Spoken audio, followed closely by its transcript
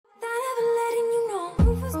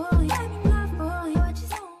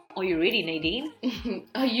ready, Nadine?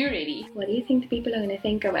 Are you ready? What do you think the people are going to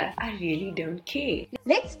think of us? I really don't care.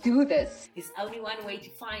 Let's do this. There's only one way to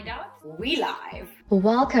find out. We live.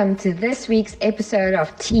 Welcome to this week's episode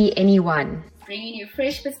of Tea Anyone. Bringing you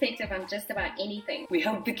fresh perspective on just about anything. We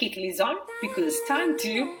hope the kettle is on because it's time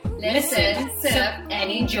to Listen, sip,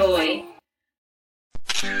 and enjoy.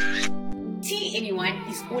 Tea Anyone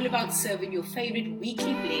is all about serving your favorite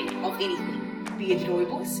weekly blend of anything, be it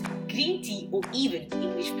rooibos, green tea, or even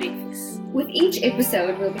English breakfast. With each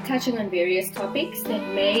episode, we'll be touching on various topics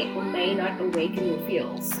that may or may not awaken your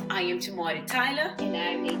feels. I am Tamara Tyler. And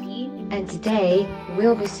I'm Nadine. And today,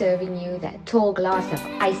 we'll be serving you that tall glass of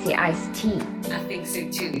icy iced tea. I think so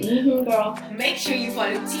too. Girl. Make sure you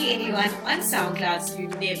follow Tea Anyone on SoundCloud so you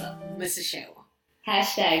never miss a show.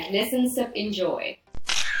 Hashtag listen, sip, enjoy.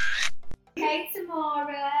 Hey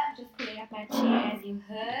Tamara, just pulling up my chair as you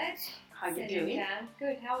heard. How you Sitting doing? down.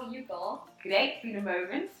 Good, how are you, girl? Great, been a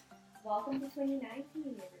moment. Welcome to 2019,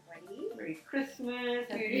 everybody. Merry Christmas,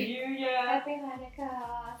 Happy Good. New Year. Happy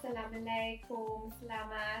Hanukkah, Salam Alaikum,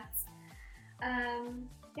 Salamat.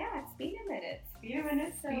 Yeah, it's been a minute. Been a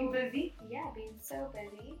minute, So- been busy. Yeah, been so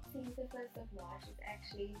busy. Since the 1st of March is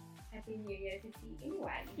actually Happy New Year to see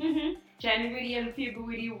anyone. January and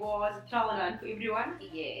February was a trial run for everyone.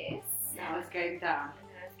 Yes. Now it's going down. And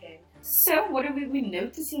now it's going. So, what have we been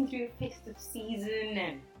noticing through the festive season?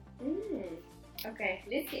 And Okay,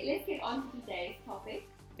 let's get on to today's topic.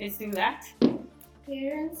 let's do that.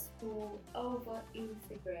 Parents who over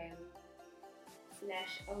Instagram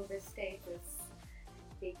 / over status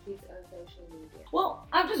their kids on social media. Well,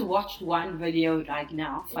 I've just watched one video right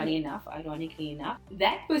now, funny enough, ironically enough.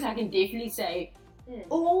 That person I can definitely say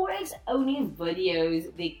always only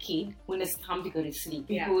videos their kid when it's time to go to sleep.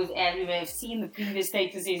 Yeah. Because as we may have seen, the previous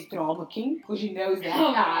status is Drama King, because she knows that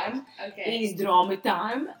Oh, time Okay. is drama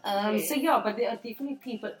time. Yes. So yeah, but there are definitely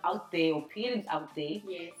people out there, or parents out there,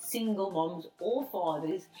 Yes. single moms or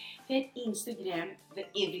fathers, that Instagram the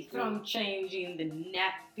everything, from changing the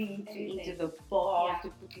napping to Everything. into the bath, Yeah. to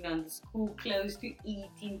putting on the school clothes, to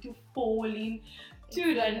eating, to falling,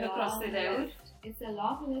 to running across the road. It's a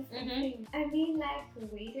long list of Mhm. things. I mean, like,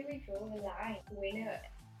 where do we draw the line? Where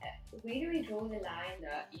do we draw the line?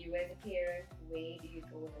 You as a parent, where do you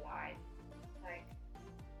draw the line? Like,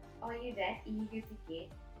 are you that eager to get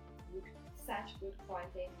such good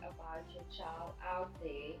content about your child out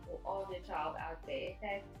there, or of your child out there,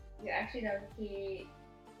 that you actually don't care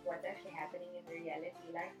what's actually happening in reality?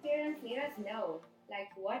 Like, parents, let us know. Like,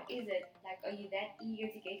 what is it? Like, are you that eager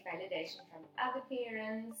to get validation from other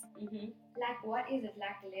parents? Like, what is it?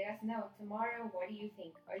 Like, let us know. Tomorrow, what do you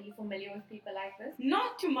think? Are you familiar with people like this?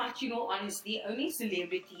 Not too much, honestly, only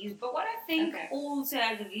celebrities. But what I think Okay. also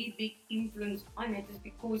has a really big influence on it is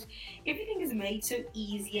because everything is made so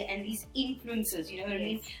easier, and these influencers, you know what I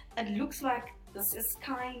mean? It looks like this is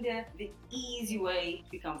kind of the easy way to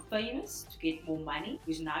become famous, to get more money,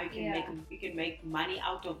 because now you can make money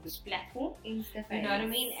out of this platform. Insta You know what I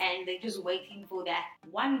mean? And they're just waiting for that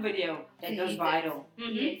one video that To goes hit it. viral.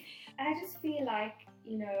 Yes. I just feel like,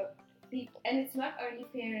 people, and it's not only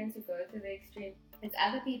parents who go to the extreme, it's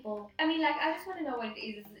other people. I mean, like, I just want to know what it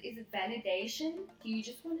is. Is it validation? Do you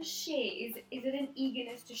just want to share? Is it an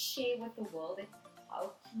eagerness to share with the world that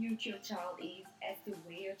how cute your child is, as to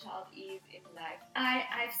where your child is in life?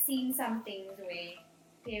 I've seen some things where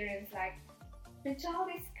parents, like, the child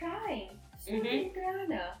is crying,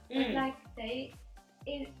 but like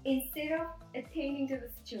instead of attending to the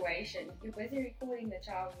situation, you're busy recording the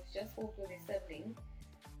child who's just fought with his sibling.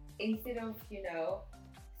 Instead of,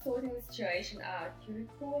 sorting the situation out, you're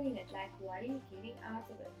recording it. Like, what are you getting out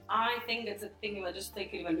of it? I think it's a thing. If I just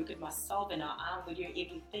take it, if I look at myself and I video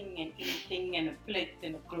everything and anything, and a plate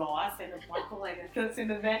and a glass and a bottle and a this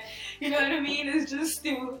and a that. You know what I mean? It's just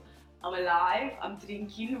still, I'm alive, I'm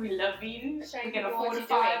drinking, we're loving, Showing we can people afford what a you're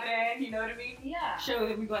 5 doing. rand, you know what I mean? Yeah. Show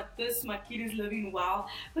that we got this, my kid is living well.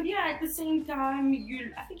 But yeah, at the same time,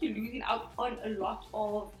 I think you're losing out on a lot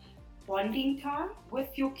of bonding time with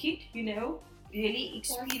your kid, really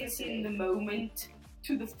experiencing the moment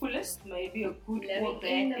to the fullest, maybe a good or Living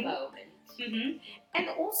bad in the thing. moment. And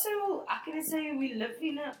also, I can say we live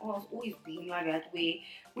in or it's always been like that, where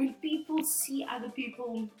when people see other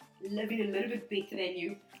people living a little bit better than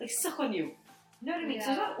you, they suck on you. You know what I mean?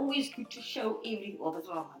 So it's not always good to show everything. Oh, that's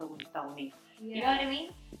what my mother always tell me. Yeah. You know what I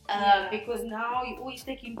mean? Because now you're always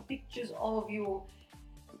taking pictures of your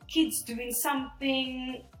kids doing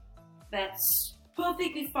something that's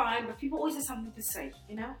perfectly fine, but people always have something to say,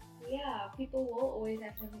 Yeah, people will always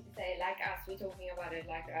have something to say, like us, we're talking about it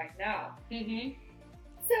like right now.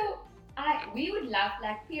 So, We would love,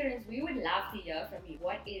 like parents, we would love to hear from you.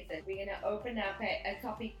 What is it? We're gonna open up a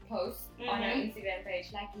topic post on our Instagram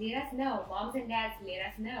page. Like, let us know, moms and dads. Let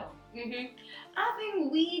us know. I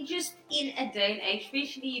think we just in a day and age,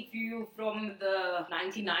 especially if you're from the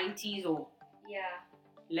 1990s or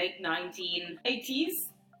late 1980s.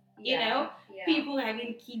 You know, people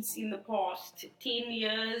having kids in the past 10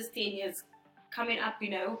 years coming up,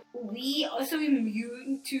 you know. We are so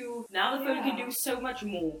immune to, now the phone can do so much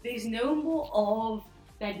more. There's no more of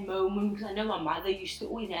that moment, because I know my mother used to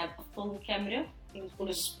always have a film camera. I think it was called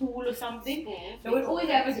a spool or something. They would always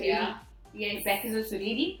have it ready. The batteries are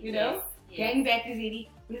ready, you know. Gang batteries ready.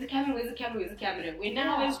 Where's the camera? Where's the camera? Where's the camera? When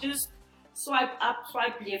now it's just swipe up,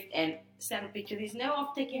 swipe left, and snap a picture. There's no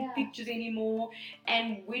of taking pictures anymore.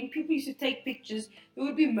 And when people used to take pictures, there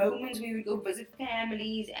would be moments where we would go visit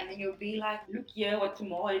families, and then you'll be like, look here what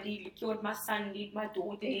tomorrow did, look here what my son did, my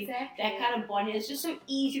daughter did. That kind of bonding. It's just so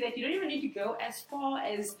easy that you don't even need to go as far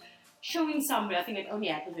as showing somebody. I think it only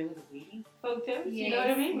happens with the wedding photos. You know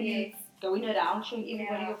what I mean? When you're going around showing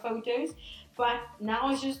everybody your photos. But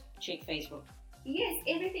now it's just check Facebook. Yes,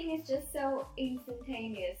 everything is just so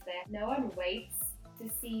instantaneous that no one waits to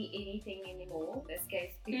see anything anymore. In this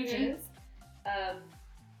case, pictures.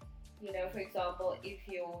 You know, for example, if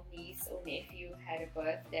your niece or nephew had a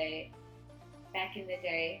birthday back in the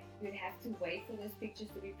day, you'd have to wait for those pictures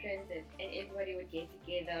to be printed, and everybody would get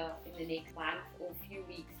together in the next month or few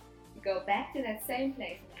weeks. You go back to that same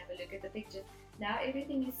place and have a look at the pictures. Now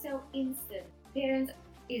everything is so instant. Parents,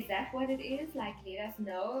 is that what it is? Like, let us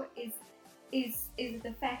know. Is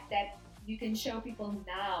the fact that you can show people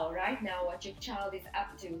now, right now, what your child is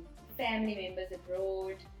up to. Family members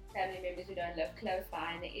abroad, family members who don't live close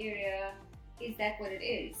by in the area. Is that what it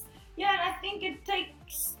is? Yeah, and I think it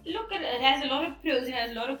takes, look at it, it has a lot of pros and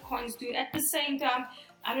has a lot of cons to it. At the same time,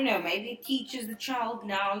 I don't know, maybe it teaches the child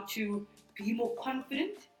now to be more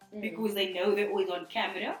confident because they know they're always on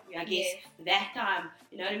camera. I guess that time,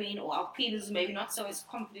 you know what I mean? Or our parents maybe not so as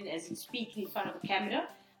confident as in speaking in front of a camera.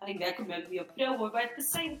 I think that could maybe be a pro, but at the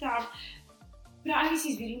same time, privacy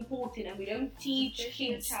is very important, and we don't teach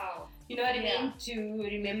kids, you know what I mean, to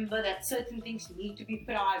remember that certain things need to be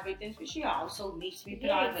private, and especially our household needs to be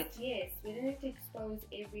private. Yes, we don't have to expose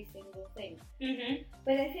every single thing.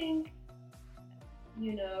 But I think,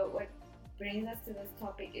 you know, what brings us to this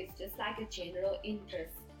topic is just like a general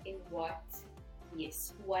interest in what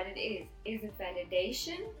it is. Is it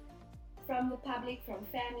validation from the public, from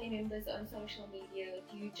family members on social media?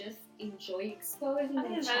 Do you just enjoy exposing the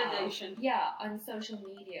child? Validation. Yeah, on social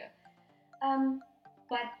media.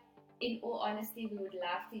 But in all honesty, we would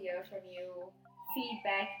love to hear from you.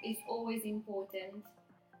 Feedback is always important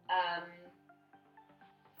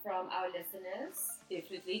from our listeners.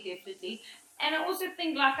 Definitely. And I also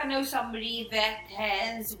think, like, I know somebody that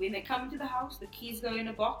has, when they come to the house, the keys go in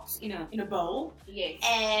a box, in a bowl. Yes.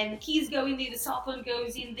 And the keys go in there, the cell phone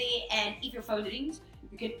goes in there, and if your phone rings,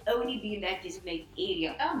 you can only be in that designated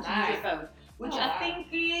area to use your phone. Which I think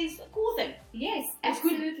is a cool thing. Yes, it's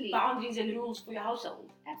absolutely. Good boundaries and rules for your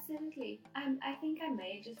household. Absolutely. I think I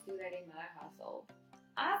may just do that in my household.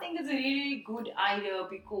 I think it's a really good idea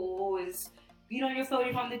because being on your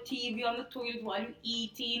phone, on the TV, on the toilet while you're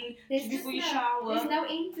eating, before you shower. There's no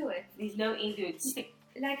end to it. There's no end to it.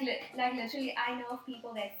 Like literally, I know of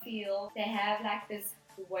people that feel they have like this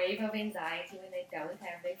wave of anxiety when they don't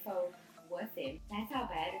have their phone with them. That's how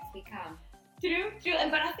bad it's become. True.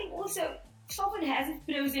 But I think also, cell phone has its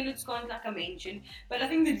pros and its cons, like I mentioned. But I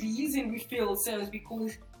think the reason we feel so is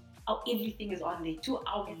because everything is on there, to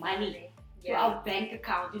our money, to our bank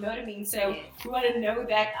account, you know what I mean? So we want to know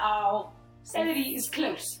that our salary is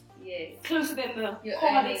close. Yes. Closer than the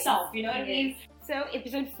card itself, you know what I mean? So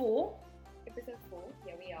episode 4.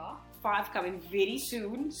 Here we are. 5 coming very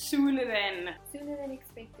soon. Sooner than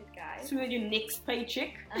expected, guys. Sooner than your next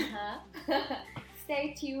paycheck.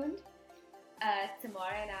 Stay tuned.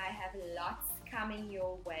 Tomorrow and I have lots coming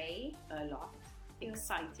your way. A lot.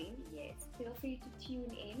 Exciting. Yes. Feel free to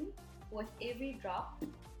tune in with every drop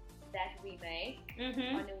that we make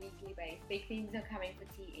on a weekly basis. Big things are coming for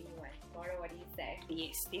tea anyway. Tomorrow, what do you say?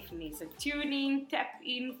 Yes, definitely. So tune in, tap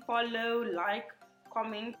in, follow, like,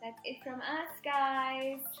 comment. That's it from us,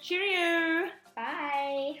 guys. Cheerio.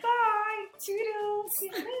 Bye. Bye. Toodles.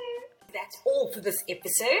 That's all for this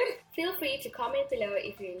episode. Feel free to comment below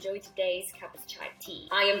if you enjoyed today's cup of chai tea.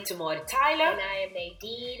 I am Tamara Tyler. And I am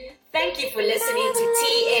Nadine. Thank you for listening to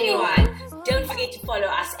Tea Anyone. Don't forget to follow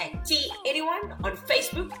us at Tea Anyone on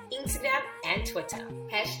Facebook, Instagram, and Twitter.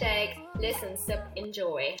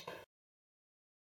 #ListenSipEnjoy.